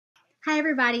Hi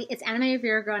everybody, it's Anime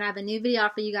Reviewer Girl and I have a new video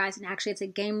out for you guys, and actually it's a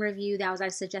game review that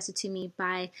was suggested to me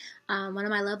by one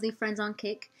of my lovely friends on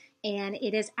Kick, and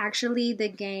it is actually the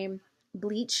game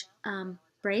Bleach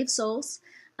Brave Souls.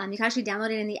 You can actually download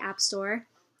it in the App Store,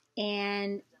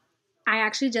 and I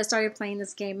actually just started playing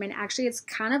this game, and actually it's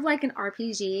kind of like an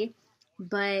RPG,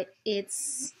 but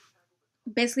it's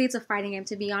basically it's a fighting game,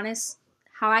 to be honest.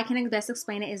 How I can best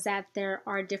explain it is that there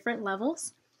are different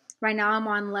levels. Right now I'm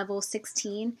on level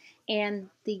 16, and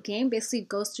the game basically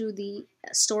goes through the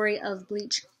story of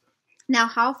Bleach. Now,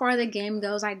 how far the game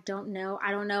goes, I don't know. I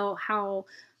don't know how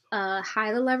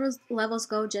high the levels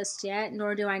go just yet,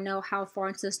 nor do I know how far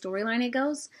into the storyline it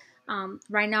goes.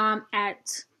 Right now I'm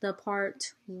at the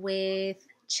part with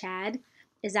Chad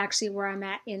is actually where I'm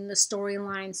at in the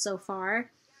storyline so far.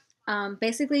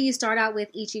 Basically, you start out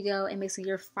with Ichigo, and basically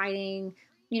you're fighting,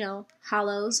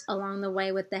 hollows along the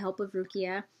way with the help of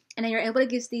Rukia. And then you're able to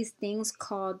get these things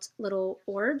called little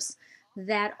orbs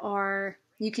that are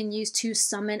you can use to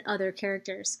summon other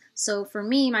characters. So for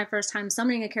me, my first time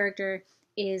summoning a character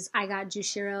is I got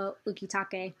Jushiro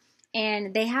Ukitake.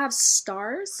 And they have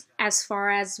stars as far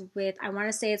as with, I want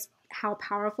to say it's how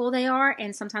powerful they are,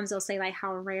 and sometimes they'll say like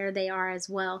how rare they are as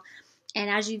well. And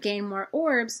as you gain more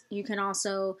orbs, you can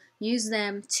also use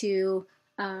them to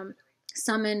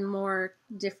summon more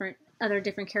different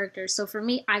characters. So for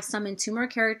me, I've summoned 2 more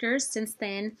characters since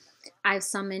then. I've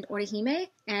summoned Orihime,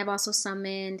 and I've also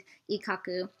summoned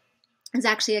Ikaku. It's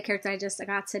actually a character I just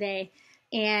got today.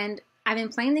 And I've been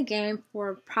playing the game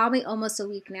for probably almost a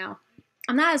week now.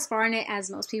 I'm not as far in it as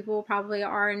most people probably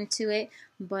are into it,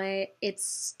 but it's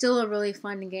still a really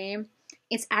fun game.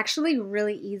 It's actually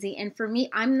really easy, and for me,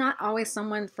 I'm not always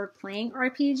someone for playing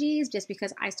RPGs just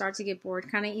because I start to get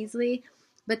bored kind of easily,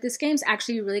 but this game's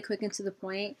actually really quick and to the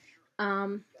point.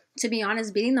 To be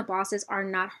honest, beating the bosses are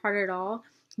not hard at all,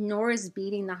 nor is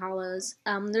beating the hollows.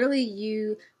 Literally,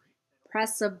 you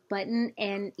press a button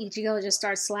and Ichigo just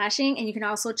starts slashing, and you can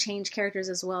also change characters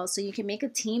as well. So you can make a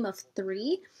team of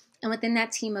 3, and within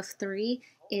that team of 3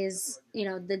 is,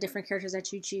 the different characters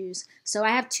that you choose. So I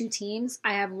have 2 teams.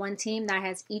 I have one team that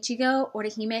has Ichigo,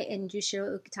 Orihime, and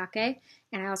Jushiro Ukitake.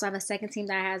 And I also have a second team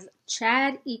that has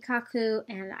Chad, Ikaku,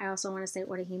 and I also want to say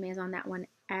Orihime is on that one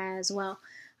as well.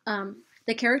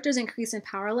 The characters increase in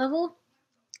power level,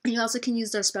 and you also can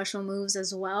use their special moves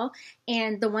as well.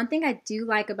 And the one thing I do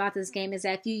like about this game is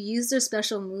that if you use their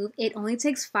special move, it only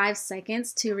takes 5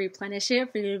 seconds to replenish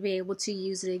it for you to be able to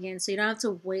use it again. So you don't have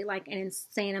to wait like an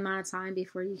insane amount of time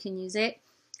before you can use it.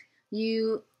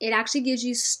 It actually gives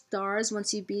you stars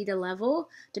once you beat a level,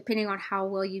 depending on how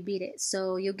well you beat it.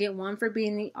 So you'll get 1 for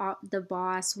beating the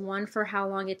boss, 1 for how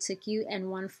long it took you, and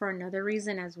 1 for another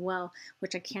reason as well,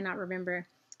 which I cannot remember.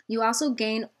 You also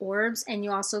gain orbs, and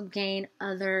you also gain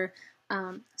other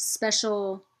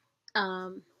special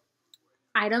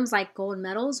items like gold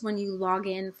medals when you log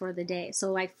in for the day.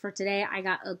 So like for today, I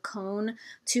got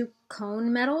 2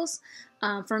 cone medals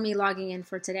for me logging in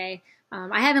for today.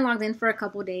 I haven't logged in for a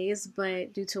couple days,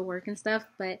 but due to work and stuff,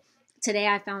 but today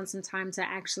I found some time to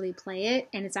actually play it,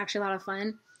 and it's actually a lot of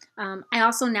fun. I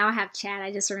also now have Chad.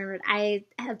 I just remembered I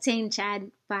obtained Chad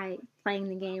by playing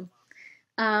the game.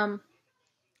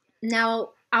 Now,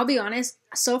 I'll be honest,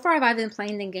 so far I've been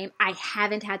playing the game, I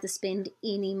haven't had to spend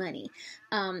any money.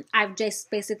 I've just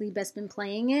basically been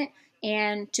playing it,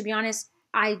 and to be honest,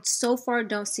 I so far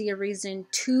don't see a reason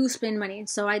to spend money.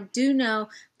 So I do know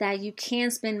that you can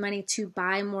spend money to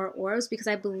buy more orbs, because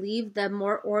I believe the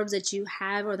more orbs that you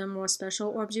have, or the more special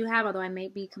orbs you have, although I may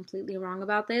be completely wrong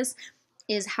about this,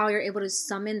 is how you're able to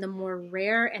summon the more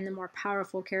rare and the more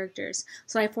powerful characters.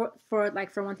 So like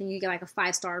for one thing, you get like a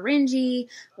 5-star Renji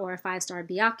or a 5-star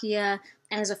Byakuya,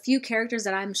 and there's a few characters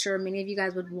that I'm sure many of you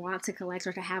guys would want to collect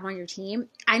or to have on your team.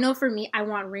 I know for me, I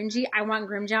want Renji, I want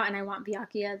Grimmjow, and I want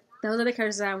Byakuya. Those are the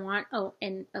characters that I want. Oh,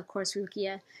 and of course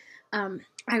Rukia.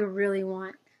 I really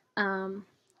want.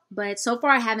 But so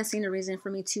far I haven't seen a reason for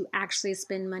me to actually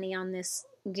spend money on this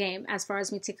game as far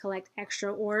as me to collect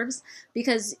extra orbs,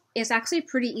 because it's actually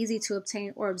pretty easy to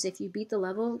obtain orbs. If you beat the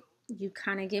level, you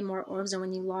kind of get more orbs, and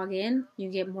when you log in, you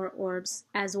get more orbs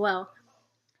as well.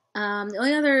 The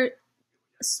only other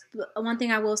one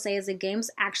thing I will say is the game's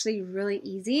actually really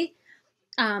easy.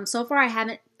 So far I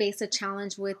haven't faced a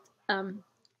challenge with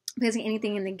facing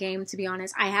anything in the game, to be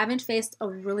honest. I haven't faced a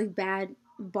really bad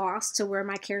boss to where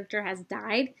my character has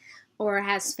died or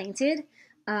has fainted.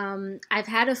 I've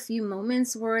had a few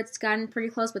moments where it's gotten pretty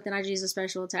close, but then I use a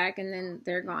special attack and then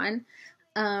they're gone.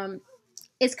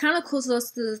 It's kind of cool to go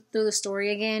through the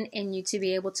story again and you to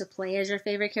be able to play as your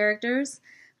favorite characters.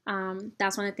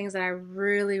 That's one of the things that I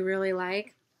really, really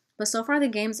like. But so far the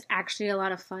game's actually a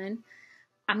lot of fun.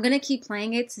 I'm going to keep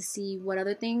playing it to see what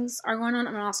other things are going on.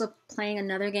 I'm also playing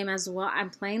another game as well. I'm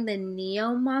playing the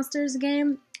Neo Monsters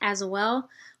game as well,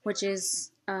 which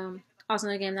is also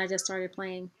another game that I just started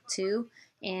playing too.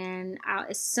 And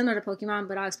it's similar to Pokemon,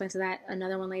 but I'll explain to that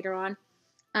another one later on.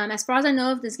 As far as I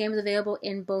know, this game is available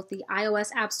in both the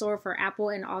iOS App Store for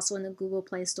Apple and also in the Google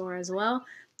Play Store as well.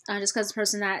 Just because the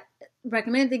person that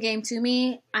recommended the game to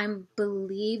me, I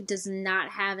believe, does not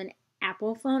have an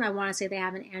Apple phone. I want to say they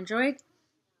have an Android.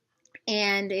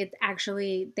 And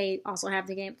they also have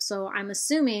the game. So I'm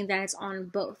assuming that it's on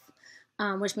both,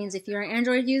 which means if you're an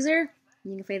Android user,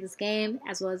 you can play this game,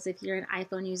 as well as if you're an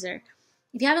iPhone user.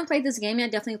 If you haven't played this game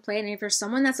yet, definitely play it. And if you're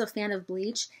someone that's a fan of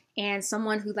Bleach and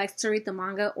someone who likes to read the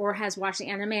manga or has watched the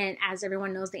anime, and as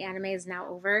everyone knows, the anime is now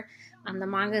over, the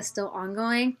manga is still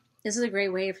ongoing. This is a great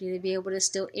way for you to be able to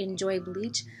still enjoy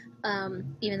Bleach,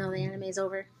 even though the anime is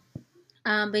over.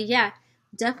 But yeah,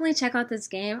 definitely check out this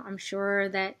game. I'm sure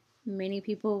that many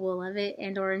people will love it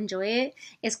and or enjoy it.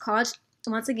 It's called,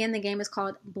 once again, the game is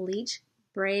called Bleach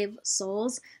Brave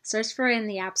Souls. Search for it in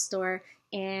the App Store,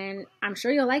 and I'm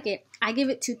sure you'll like it. I give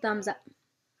it 2 thumbs up.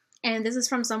 And this is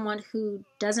from someone who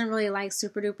doesn't really like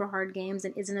super duper hard games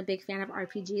and isn't a big fan of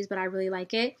RPGs, but I really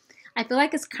like it. I feel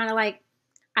like it's kind of like,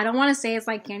 I don't want to say it's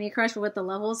like Candy Crush, but with the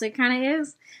levels, it kind of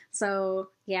is. So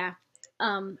yeah.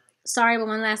 Sorry, but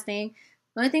one last thing.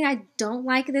 The only thing I don't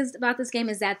like about this game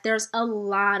is that there's a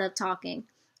lot of talking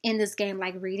in this game,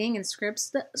 like reading and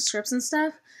scripts and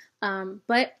stuff.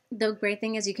 But the great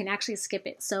thing is you can actually skip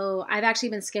it. So I've actually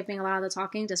been skipping a lot of the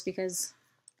talking just because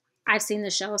I've seen the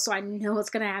show, so I know what's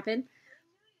going to happen.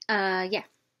 Yeah.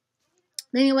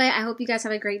 Anyway, I hope you guys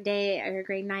have a great day or a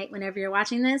great night whenever you're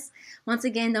watching this. Once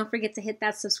again, don't forget to hit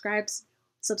that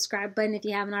subscribe button if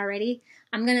you haven't already.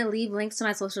 I'm going to leave links to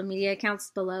my social media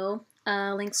accounts below.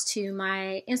 Links to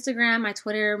my Instagram, my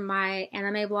Twitter, my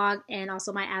anime blog, and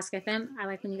also my Ask FM. I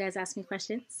like when you guys ask me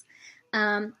questions.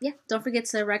 Yeah, don't forget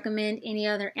to recommend any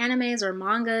other animes or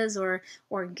mangas or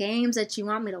games that you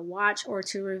want me to watch or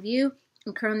to review.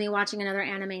 I'm currently watching another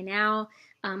anime now.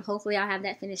 Hopefully I'll have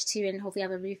that finished too, and hopefully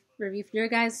I'll have a review for you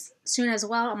guys soon as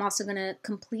well. I'm also going to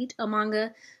complete a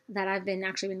manga that I've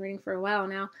actually been reading for a while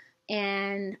now,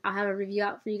 and I'll have a review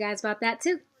out for you guys about that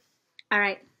too. All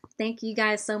right. Thank you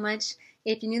guys so much.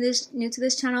 If you're new to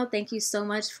this channel, thank you so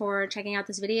much for checking out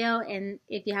this video. And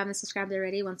if you haven't subscribed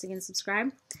already, once again,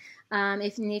 subscribe.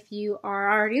 If you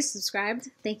are already subscribed,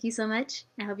 thank you so much.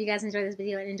 I hope you guys enjoy this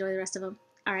video and enjoy the rest of them.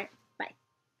 All right. Bye.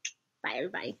 Bye,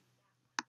 everybody.